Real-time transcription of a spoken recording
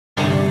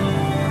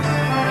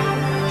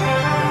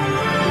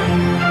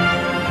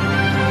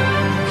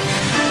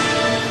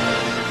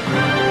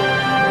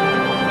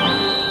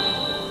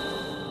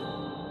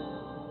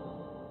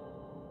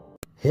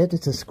hit the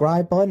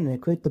subscribe button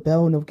and click the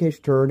bell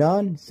notification turned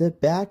on.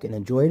 Sit back and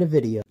enjoy the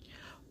video.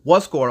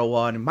 What's going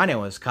on? My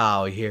name is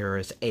Kyle. Here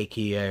is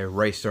aka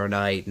Racer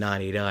Knight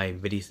 99.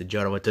 Ladies and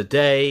gentlemen,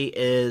 today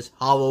is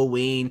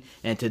Halloween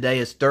and today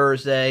is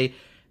Thursday.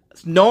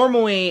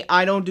 Normally,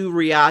 I don't do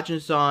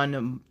reactions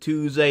on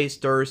Tuesdays,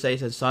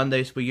 Thursdays, and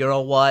Sundays, but you know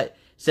what?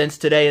 Since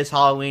today is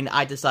Halloween,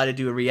 I decided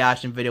to do a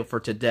reaction video for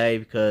today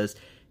because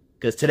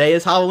today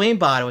is Halloween,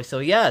 by the way. So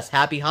yes,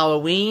 happy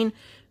Halloween.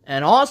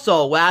 And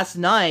also, last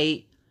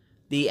night,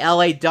 the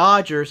LA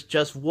Dodgers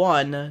just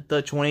won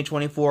the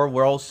 2024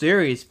 World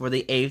Series for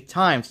the 8th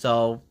time.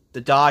 So,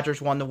 the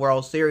Dodgers won the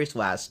World Series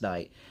last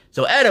night.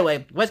 So,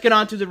 anyway, let's get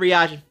on to the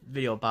reaction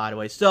video, by the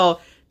way. So,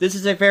 this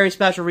is a very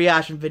special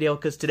reaction video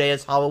because today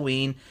is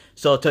Halloween.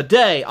 So,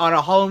 today, on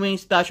a Halloween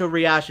special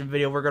reaction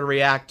video, we're going to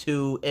react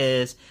to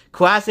is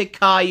Classic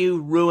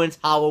Caillou Ruins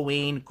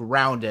Halloween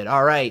Grounded.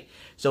 Alright,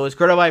 so it's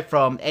created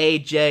from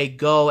AJ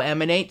Go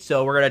Emanate.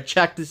 So, we're going to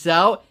check this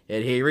out,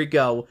 and here we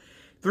go.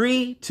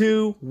 3,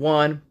 2,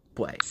 1,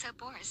 play. So,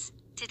 Boris,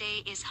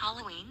 today is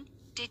Halloween.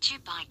 Did you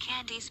buy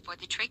candies for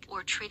the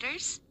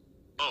trick-or-treaters?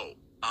 Oh,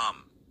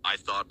 I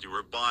thought you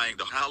were buying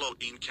the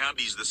Halloween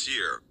candies this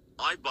year.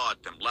 I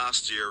bought them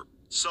last year,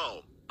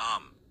 so,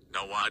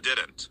 no I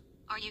didn't.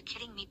 Are you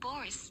kidding me,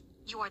 Boris?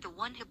 You are the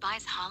one who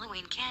buys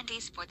Halloween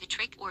candies for the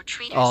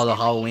trick-or-treaters. Oh, the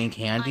Halloween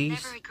candies? I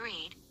never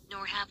agreed,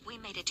 nor have we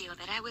made a deal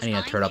that I was I need to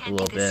buying turn up a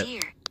candy little this bit.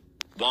 year.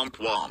 Womp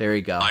womp. There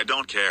you go. I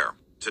don't care.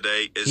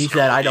 Today is He Halloween.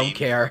 said, I don't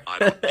care. I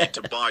don't need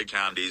to buy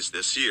candies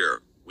this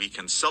year. We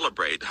can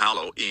celebrate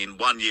Halloween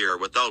 1 year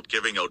without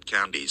giving out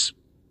candies.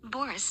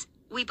 Boris,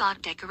 we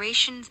bought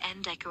decorations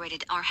and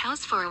decorated our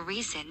house for a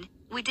reason.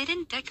 We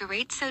didn't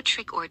decorate so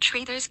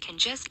trick-or-treaters can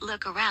just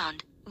look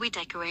around. We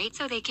decorate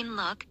so they can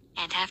look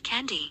and have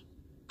candy.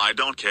 I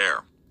don't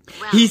care.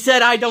 Well, He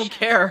said, I don't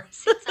care.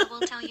 Since I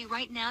will tell you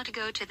right now to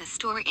go to the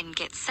store and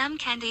get some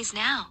candies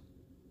now.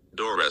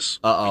 Doris,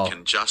 Uh-oh. we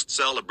can just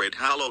celebrate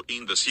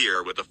Halloween this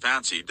year with a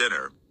fancy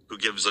dinner. Who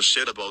gives a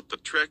shit about the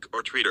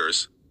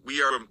trick-or-treaters?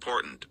 We are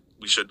important.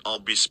 We should all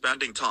be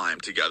spending time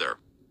together.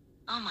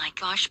 Oh my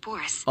gosh,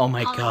 Boris. Oh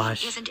my Halloween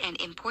gosh. isn't an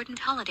important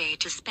holiday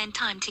to spend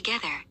time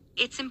together.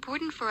 It's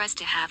important for us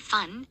to have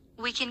fun.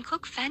 We can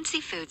cook fancy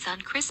foods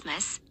on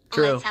Christmas.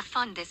 True. Let's have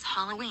fun this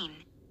Halloween.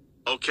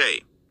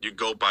 Okay, you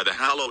go buy the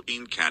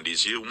Halloween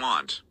candies you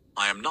want.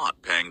 I am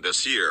not paying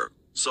this year,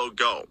 so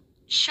go.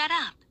 Shut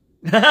up.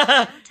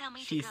 Don't tell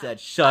me She to go. said,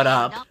 shut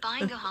I'm up. not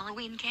buying the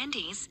Halloween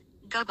candies.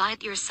 Go buy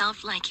it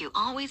yourself like you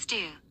always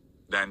do.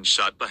 Then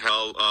shut the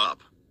hell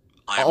up.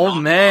 I am Oh,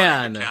 not man.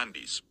 buying the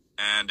candies.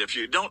 And if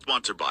you don't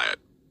want to buy it,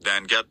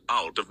 then get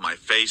out of my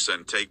face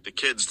and take the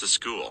kids to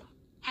school.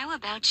 How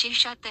about you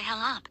shut the hell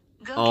up?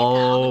 Go get the Oh,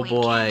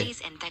 Halloween boy.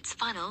 candies and that's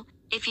final.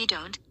 If you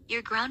don't,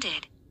 you're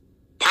grounded.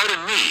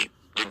 Pardon me,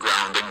 you're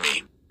grounding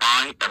me.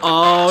 I am the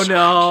Oh, boss no.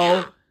 around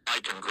here. I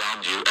can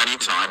ground you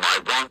anytime I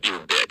want you,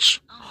 bitch.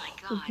 Oh my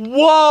god. Just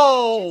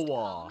Whoa!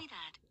 call me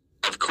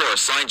that. Of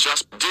course I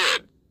just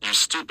did, you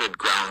stupid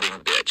grounding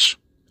bitch.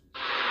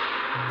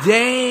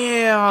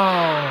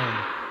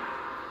 Damn!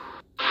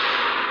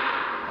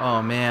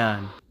 Oh,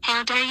 man.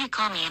 How dare you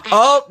call me a bitch?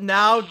 Oh,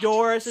 now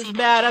Doris is See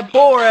mad that at kid and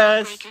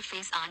Boris. break your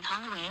face on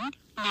Halloween.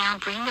 Now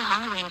bring the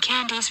Halloween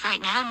candies right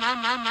now.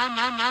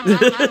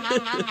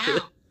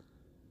 No.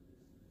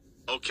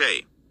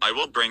 Okay, I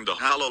will bring the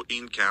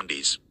Halloween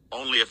candies,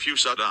 only if you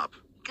shut up.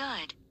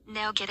 Good.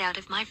 Now get out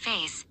of my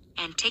face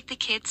and take the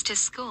kids to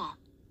school.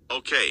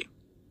 Okay.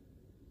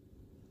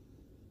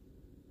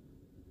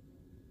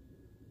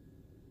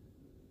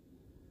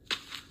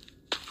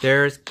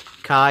 There's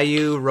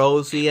Caillou,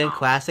 Rosie, and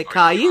Classic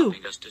Caillou.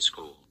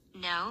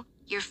 No,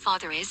 your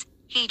father is.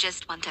 He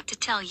just wanted to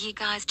tell you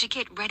guys to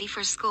get ready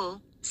for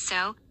school.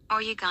 So,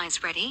 are you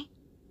guys ready?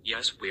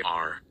 Yes, we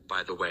are.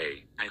 By the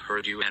way, I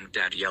heard you and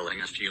Dad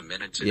yelling a few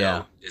minutes ago.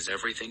 Yeah. Is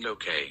everything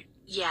okay?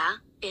 Yeah,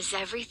 is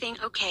everything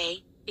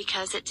okay?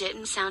 Because it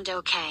didn't sound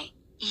okay.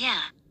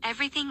 Yeah,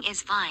 everything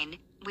is fine.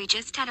 We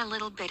just had a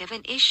little bit of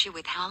an issue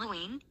with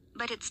Halloween,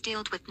 but it's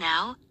dealt with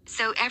now,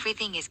 so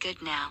everything is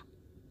good now.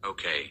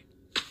 Okay.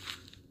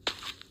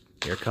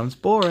 Here comes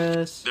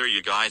Boris. There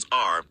you guys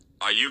are.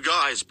 Are you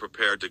guys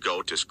prepared to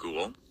go to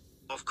school?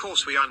 Of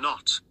course we are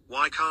not.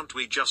 Why can't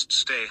we just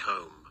stay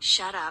home?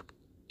 Shut up.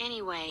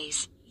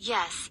 Anyways,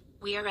 yes,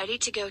 we are ready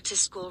to go to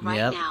school right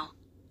Yep. now.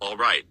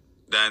 Alright,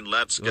 then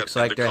let's Looks get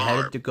in like the they're car.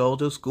 headed to go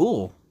to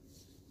school.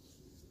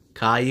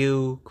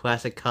 Caillou,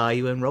 Classic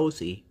Caillou, and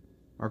Rosie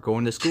are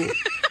going to school.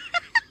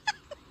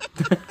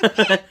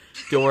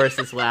 Doris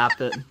is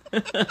laughing. Now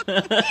that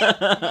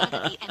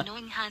the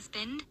annoying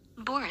husband,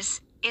 Boris,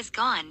 is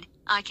gone,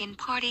 I can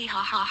party ha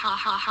ha ha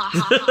ha ha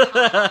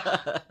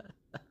ha ha.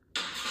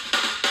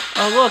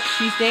 Oh, look,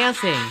 she's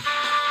dancing.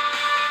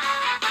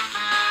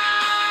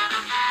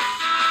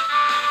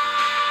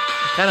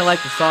 I kind of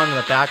like the song in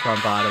the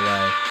background, by the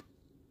way.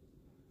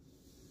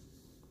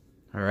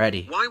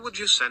 Alrighty. Why would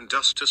you send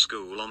us to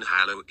school on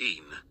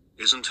Halloween?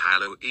 Isn't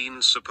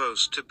Halloween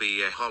supposed to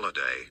be a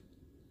holiday?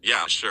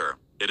 Yeah, sure.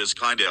 It is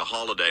kinda a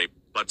holiday,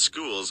 but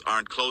schools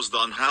aren't closed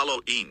on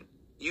Halloween.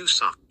 You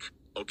suck.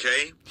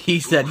 okay? He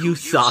said you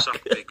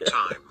suck. big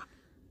time.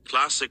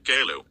 Classic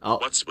Caillou. Oh.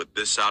 What's with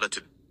this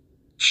attitude?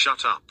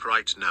 Shut up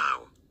right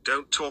now.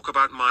 Don't talk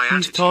about my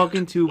attitude. He's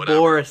talking to Whatever.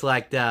 Boris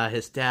like that,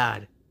 his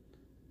dad.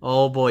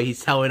 Oh boy,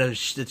 he's telling him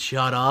to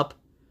shut up.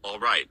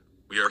 Alright,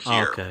 we are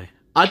here. Okay.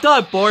 I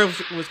thought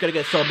Boris was gonna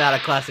get so mad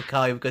at Classic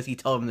Caillou because he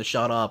told him to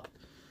shut up.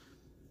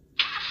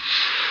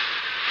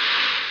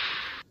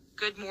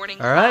 Good morning,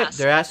 All right, class.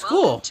 they're at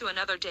school. Welcome to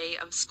another day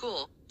of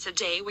school.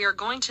 Today we are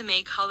going to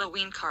make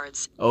Halloween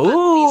cards. Oh,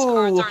 But these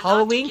cards are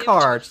Halloween not to give to a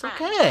cards, friend.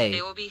 okay.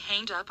 They will be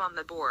hanged up on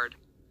the board.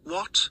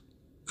 What?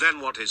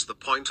 Then what is the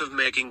point of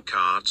making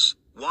cards?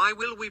 Why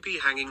will we be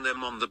hanging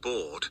them on the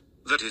board?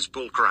 That is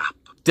bullcrap.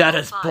 That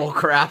is Fine.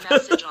 bullcrap. The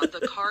message on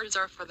the cards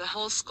are for the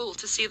whole school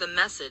to see the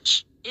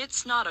message.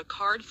 It's not a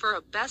card for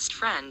a best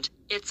friend.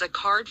 It's a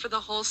card for the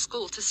whole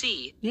school to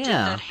see. Yeah. Did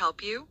that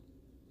help you?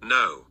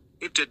 No,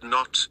 it did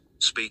not.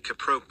 Speak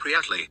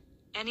appropriately.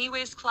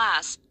 Anyways,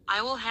 class,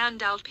 I will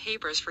hand out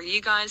papers for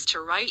you guys to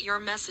write your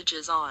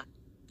messages on.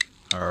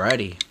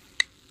 Alrighty.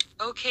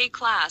 Okay,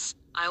 class,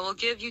 I will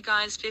give you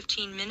guys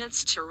 15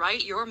 minutes to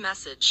write your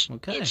message.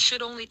 Okay. It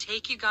should only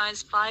take you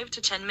guys 5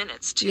 to 10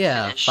 minutes to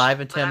Yeah, finish. 5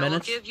 and 10 but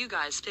minutes. I will give you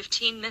guys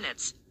 15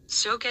 minutes,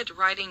 so get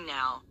writing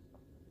now.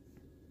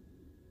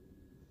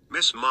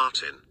 Miss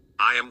Martin,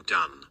 I am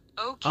done.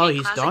 Okay, Oh,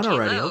 he's Classic done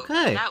already, Caillou,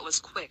 okay. That was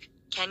quick.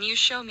 Can you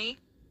show me?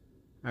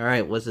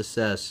 Alright, what's this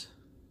says?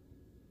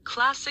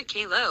 Classic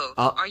Caillou,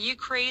 Oh. are you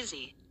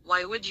crazy?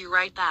 Why would you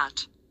write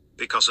that?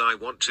 Because I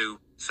want to,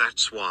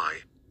 that's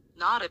why.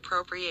 Not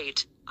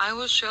appropriate. I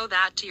will show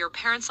that to your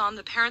parents on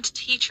the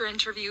parent-teacher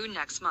interview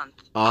next month.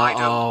 I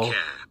don't Uh-oh.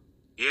 care.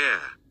 Yeah,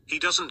 he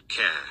doesn't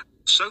care.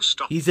 So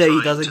stop He said he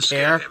trying doesn't to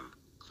scare care? him.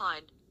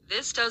 Clyde,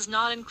 this does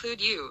not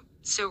include you,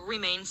 so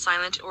remain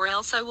silent or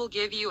else I will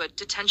give you a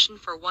detention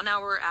for 1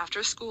 hour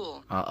after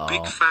school. Big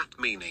Uh-oh. fat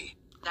meanie.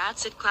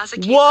 That's it,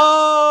 Classic Caillou. You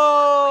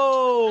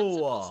are going to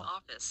the Whoa! principal's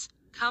office.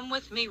 Come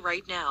with me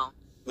right now.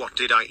 What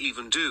did I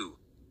even do?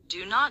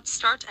 Do not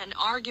start an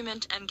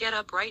argument and get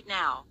up right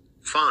now.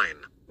 Fine,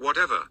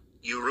 whatever.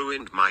 You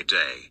ruined my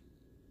day.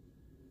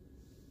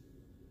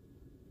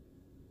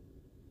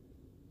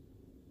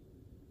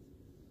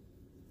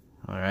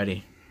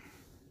 Alrighty.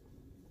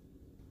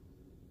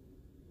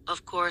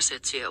 Of course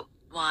it's you.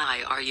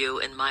 Why are you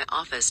in my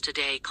office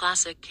today,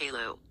 Classic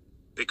Caillou?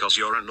 Because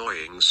your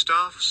annoying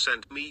staff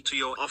sent me to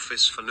your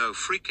office for no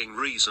freaking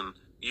reason.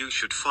 You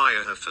should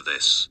fire her for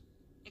this.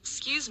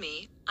 Excuse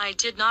me, I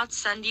did not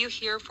send you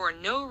here for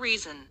no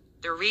reason.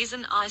 The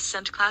reason I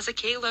sent Classic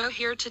Caillou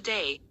here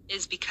today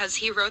is because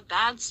he wrote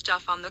bad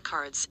stuff on the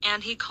cards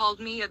and he called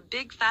me a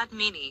big fat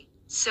meanie.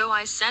 So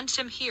I sent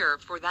him here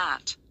for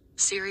that.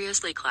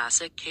 Seriously,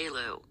 Classic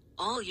Caillou,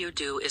 all you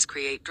do is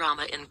create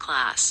drama in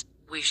class.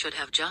 We should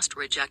have just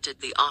rejected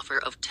the offer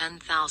of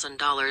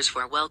 $10,000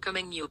 for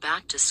welcoming you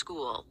back to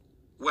school.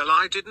 Well,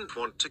 I didn't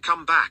want to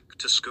come back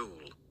to school.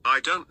 I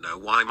don't know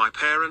why my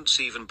parents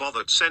even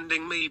bothered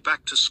sending me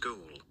back to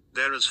school.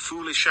 They're as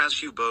foolish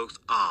as you both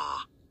are.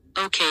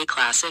 Okay,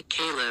 Classic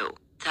Caillou,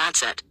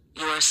 that's it.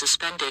 You are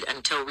suspended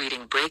until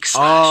reading break / Oh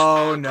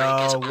fall break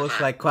is no, over. looks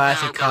like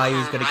Classic Now go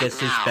Caillou's home gonna right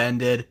get now.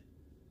 suspended.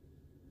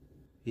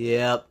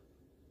 Yep.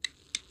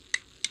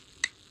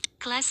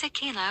 Classic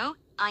Caillou,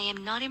 I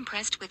am not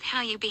impressed with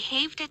how you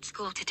behaved at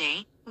school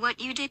today. What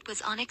you did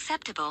was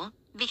unacceptable.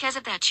 Because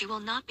of that, you will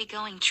not be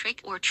going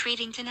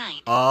trick-or-treating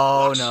tonight.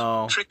 Oh What?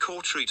 no.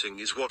 Trick-or-treating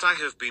is what I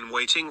have been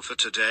waiting for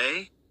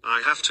today.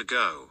 I have to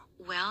go.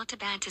 Well, too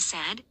bad to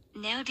sad.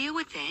 Now deal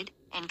with it,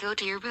 and go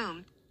to your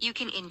room. You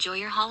can enjoy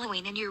your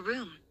Halloween in your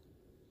room.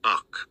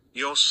 Ugh,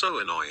 you're so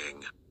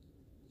annoying.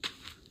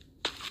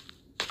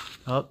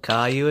 Oh,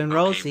 Caillou and Okay,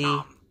 Rosie.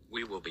 Mom,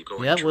 we will be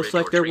going Yep, looks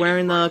like they're trick-or-treating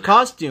wearing the right now.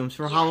 costumes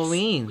for Yes,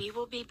 Halloween. We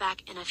will be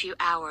back in a few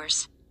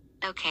hours.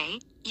 Okay,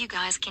 you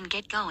guys can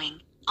get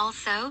going.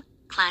 Also,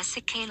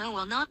 Classic Caillou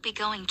will not be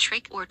going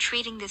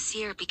trick-or-treating this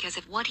year because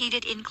of what he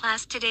did in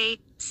class today,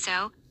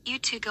 so, you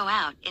two go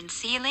out and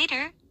see you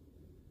later.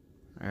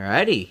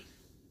 Alrighty.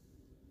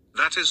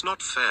 That is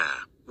not fair.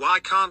 Why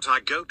can't I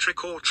go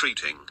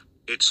trick-or-treating?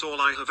 It's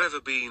all I have ever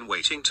been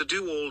waiting to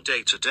do all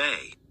day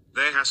today.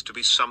 There has to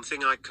be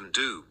something I can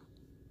do.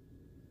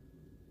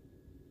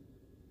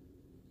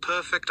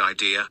 Perfect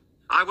idea.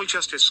 I will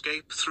just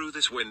escape through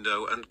this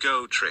window and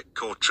go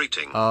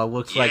trick-or-treating.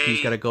 Looks like he's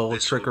Yay, gotta go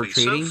this will be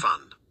trick-or-treating. so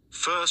fun.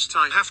 First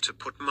I have to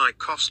put my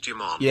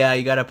costume on. Yeah,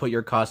 you gotta put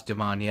your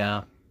costume on,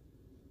 yeah.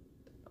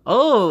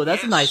 Oh,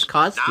 that's a Yes, nice Now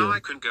I costume.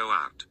 can go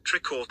out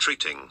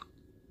trick-or-treating.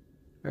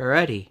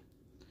 Alrighty.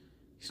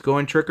 He's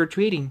going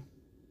trick-or-treating.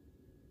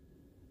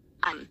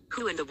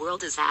 Who in the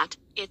world is that?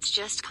 It's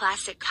just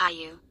Classic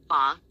Caillou.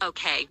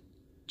 Okay.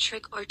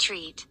 Trick or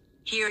treat.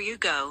 Here you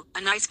go,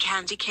 a nice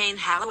candy cane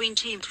Halloween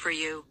themed for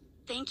you.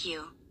 Thank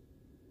you.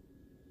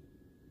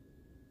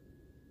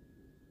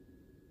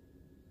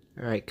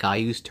 Alright,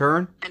 Caillou's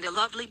turn. And a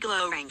lovely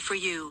glow ring for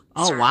you.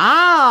 Oh, sir.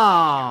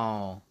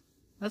 wow!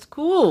 That's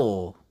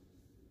cool.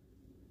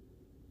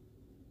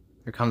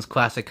 Here comes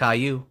Classic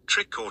Caillou.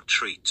 Trick or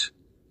treat.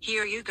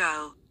 Here you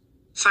go.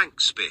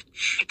 Thanks,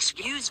 bitch.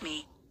 Excuse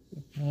me.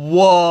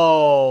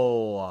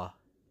 Whoa.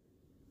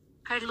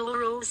 Hello,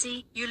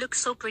 Rosie. You look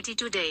so pretty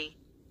today.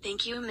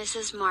 Thank you,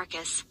 Mrs.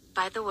 Marcus.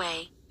 By the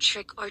way,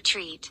 trick or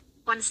treat.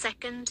 1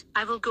 second,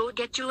 I will go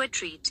get you a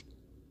treat.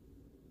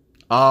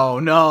 Oh,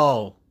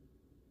 no.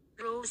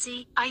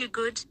 Rosie, are you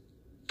good?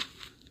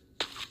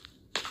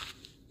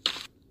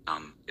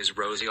 Is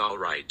Rosie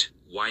alright?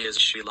 Why is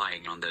she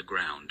lying on the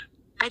ground?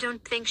 I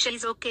don't think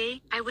she's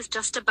okay. I was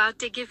just about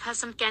to give her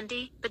some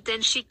candy, but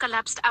then she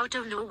collapsed out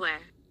of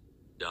nowhere.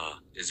 Duh,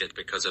 is it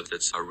because of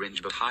the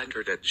syringe behind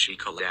her that she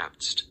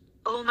collapsed?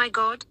 Oh my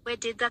god, where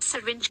did that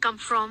syringe come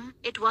from?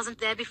 It wasn't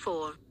there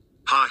before.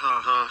 Ha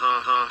ha ha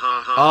ha ha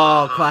ha ha.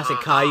 Oh, classic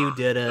Caillou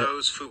did it.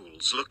 Those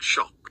fools look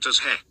shocked as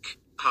heck.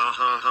 Ha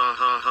ha ha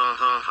ha ha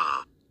ha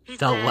ha. Who's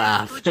Don't there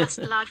laugh. who just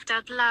laughed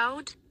out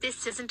loud?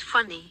 This isn't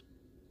funny.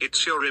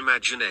 It's your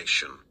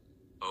imagination.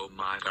 Oh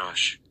my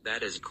gosh,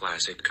 that is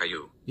classic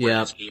Caillou. Yep.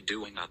 What is he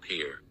doing up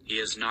here? He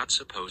is not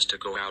supposed to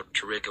go out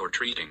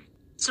trick-or-treating.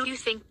 So you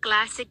think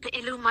Classic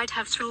Caillou might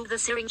have threw the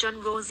syringe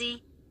on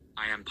Rosie?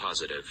 I am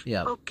positive.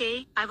 Yep.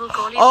 Okay, I will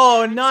call you.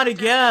 Oh, not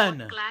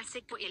again.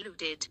 Classic Caillou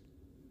did.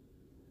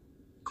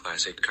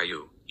 Classic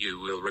Caillou, you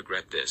will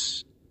regret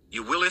this.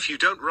 You will if you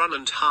don't run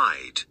and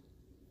hide.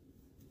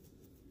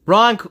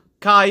 Run,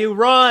 Caillou,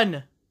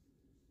 run!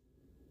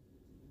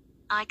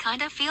 I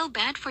kind of feel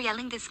bad for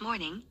yelling this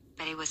morning,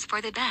 but it was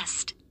for the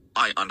best.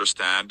 I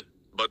understand,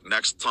 but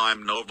next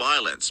time no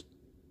violence.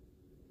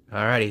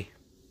 Alrighty.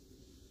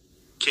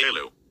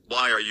 Caillou,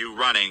 why are you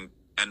running,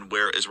 and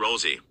where is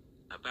Rosie?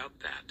 About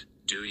that,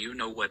 do you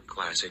know what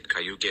classic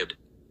Caillou did?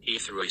 He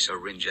threw a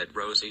syringe at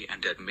Rosie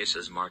and at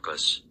Mrs.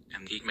 Marcus,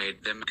 and he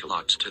made them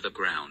collapse to the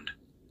ground.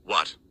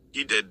 What?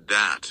 He did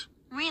that?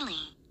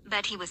 Really?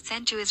 But he was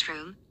sent to his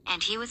room,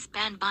 and he was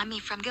banned by me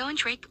from going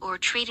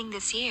trick-or-treating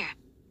this year.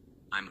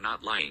 I'm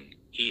not lying.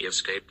 He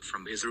escaped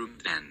from his room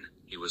then.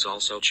 He was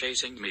also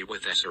chasing me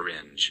with a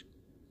syringe.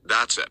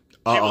 That's it.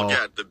 He will Uh-oh.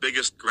 get the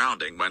biggest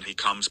grounding when he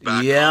comes back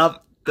home.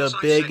 Yep, the As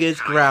I biggest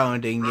said, Caillou,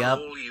 grounding, run yep.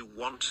 all you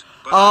want,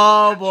 but Oh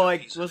I'll catch boy, you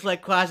easily. looks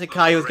like classic Oh,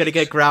 Caillou's gonna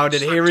great. get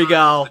grounded. It's Here that we time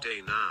go. of the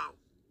day now.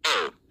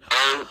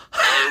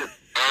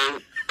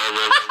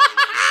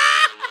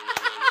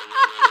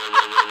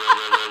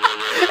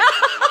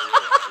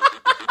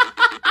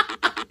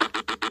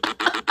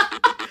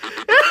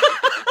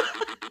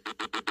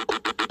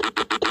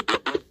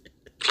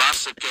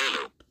 Classic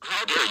Caillou,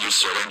 how dare you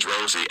syringe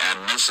Rosie and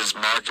Mrs.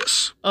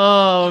 Marcus?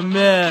 Oh You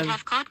man.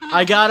 have caught me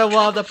I in gotta trouble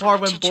love the for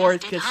part what when you just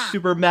Boris did, gets huh?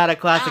 super mad at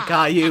classic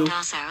Caillou. And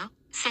also,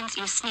 since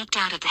you sneaked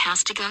out of the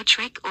house to go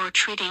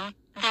trick-or-treating,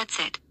 that's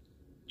it.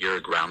 You're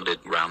grounded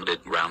for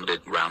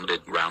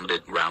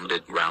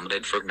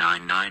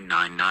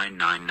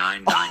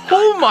 99999999999.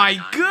 Oh my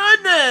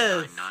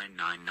goodness!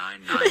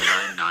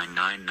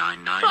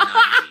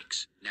 999999999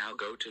 weeks. Now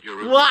go to your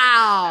room.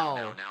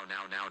 Wow!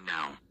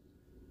 Now.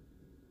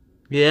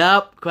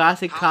 Yep,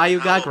 classic Caillou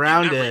got Halloween,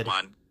 grounded.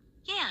 everyone.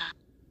 Yeah.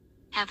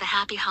 Have a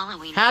happy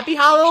Halloween. Happy and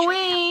make sure you have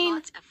Halloween!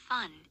 lots of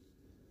fun.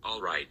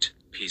 Alright,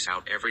 peace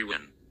out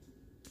everyone.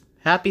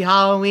 Happy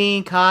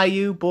Halloween,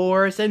 Caillou,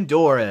 Boris, and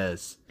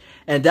Doris.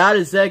 And that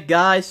is it,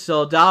 guys.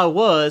 So that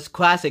was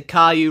Classic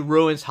Caillou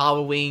Ruins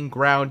Halloween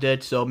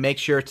Grounded. So make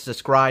sure to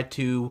subscribe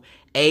to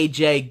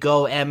AJ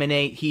Go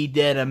Emanate. He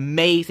did an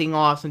amazing,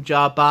 awesome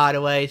job, by the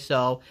way.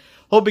 So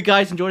hope you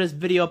guys enjoyed this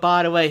video,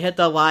 by the way. Hit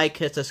the like,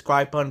 hit the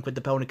subscribe button, click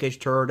the bell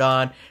notification turned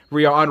on.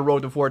 We are on the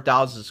road to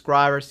 4,000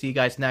 subscribers. See you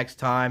guys next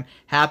time.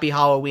 Happy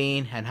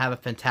Halloween, and have a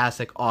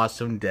fantastic,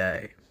 awesome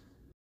day.